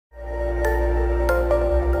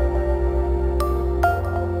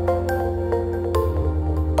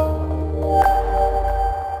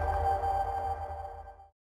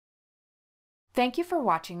Thank you for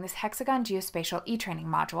watching this Hexagon Geospatial e-training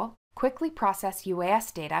module, Quickly Process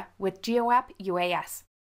UAS Data with GeoApp.UAS.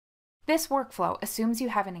 This workflow assumes you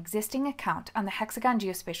have an existing account on the Hexagon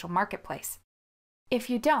Geospatial Marketplace. If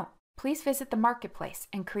you don't, please visit the Marketplace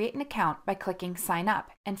and create an account by clicking Sign Up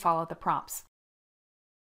and follow the prompts.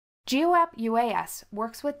 GeoApp.UAS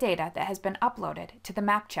works with data that has been uploaded to the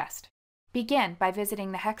map chest. Begin by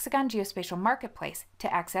visiting the Hexagon Geospatial Marketplace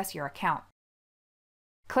to access your account.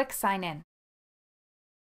 Click Sign In.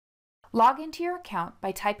 Log into your account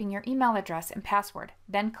by typing your email address and password,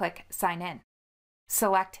 then click Sign In.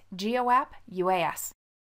 Select GeoApp.UAS.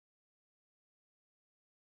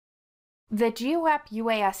 The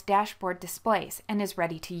GeoApp.UAS dashboard displays and is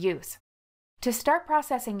ready to use. To start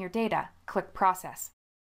processing your data, click Process.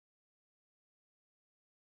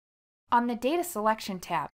 On the Data Selection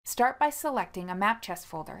tab, start by selecting a map chest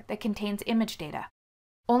folder that contains image data.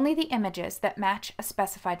 Only the images that match a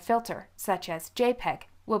specified filter, such as JPEG,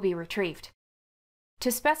 will be retrieved.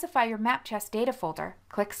 To specify your map chest data folder,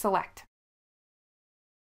 click Select.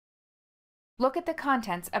 Look at the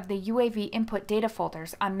contents of the UAV input data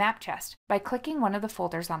folders on MapChest by clicking one of the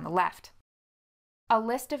folders on the left. A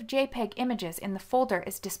list of JPEG images in the folder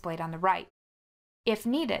is displayed on the right. If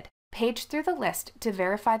needed, page through the list to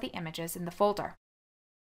verify the images in the folder.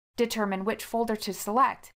 Determine which folder to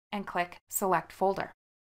select and click Select Folder.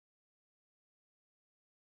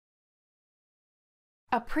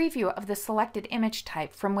 A preview of the selected image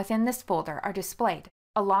type from within this folder are displayed,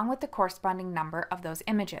 along with the corresponding number of those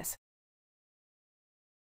images.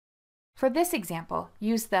 For this example,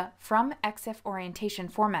 use the From EXIF Orientation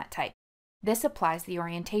format type. This applies the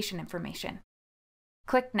orientation information.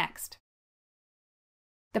 Click Next.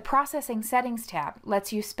 The Processing Settings tab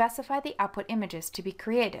lets you specify the output images to be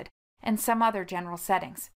created and some other general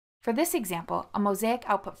settings. For this example, a mosaic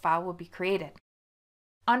output file will be created.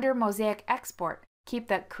 Under Mosaic Export, keep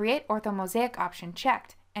the Create Orthomosaic option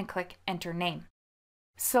checked and click Enter Name.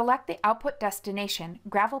 Select the output destination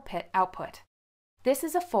Gravel Pit Output. This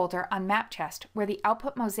is a folder on MapChest where the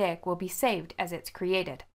output mosaic will be saved as it's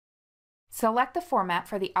created. Select the format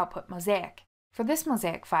for the output mosaic. For this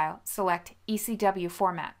mosaic file, select ECW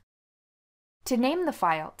format. To name the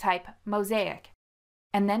file, type Mosaic,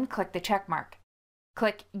 and then click the check mark.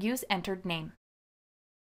 Click Use Entered Name.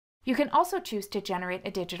 You can also choose to generate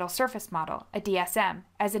a digital surface model, a DSM,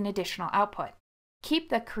 as an additional output. Keep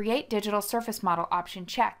the Create Digital Surface Model option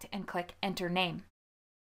checked and click Enter Name.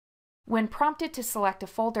 When prompted to select a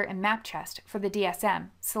folder in MapChest for the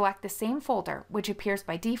DSM, select the same folder, which appears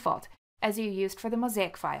by default, as you used for the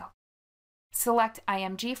mosaic file. Select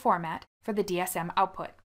IMG format for the DSM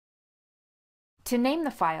output. To name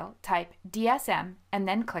the file, type DSM and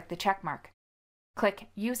then click the checkmark. Click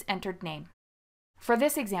Use Entered Name. For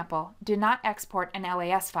this example, do not export an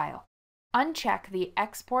LAS file. Uncheck the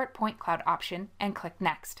Export Point Cloud option and click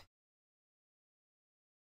Next.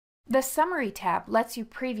 The Summary tab lets you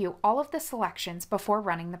preview all of the selections before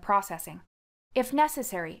running the processing. If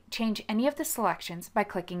necessary, change any of the selections by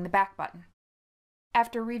clicking the back button.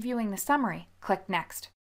 After reviewing the summary, click Next.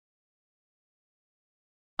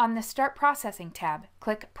 On the Start Processing tab,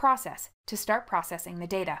 click Process to start processing the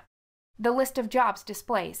data. The list of jobs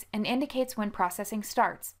displays and indicates when processing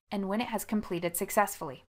starts and when it has completed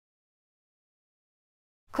successfully.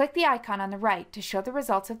 Click the icon on the right to show the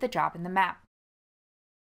results of the job in the map.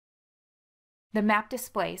 The map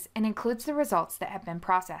displays and includes the results that have been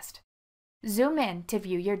processed. Zoom in to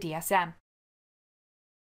view your DSM.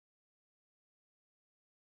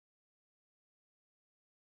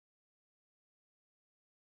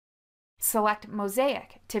 Select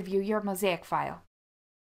Mosaic to view your mosaic file.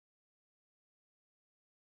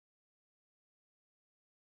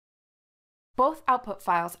 Both output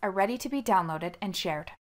files are ready to be downloaded and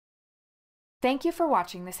shared. Thank you for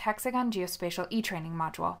watching this Hexagon Geospatial e-training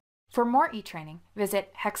module. For more e-training,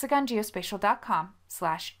 visit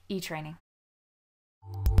hexagongeospatial.com/e-training.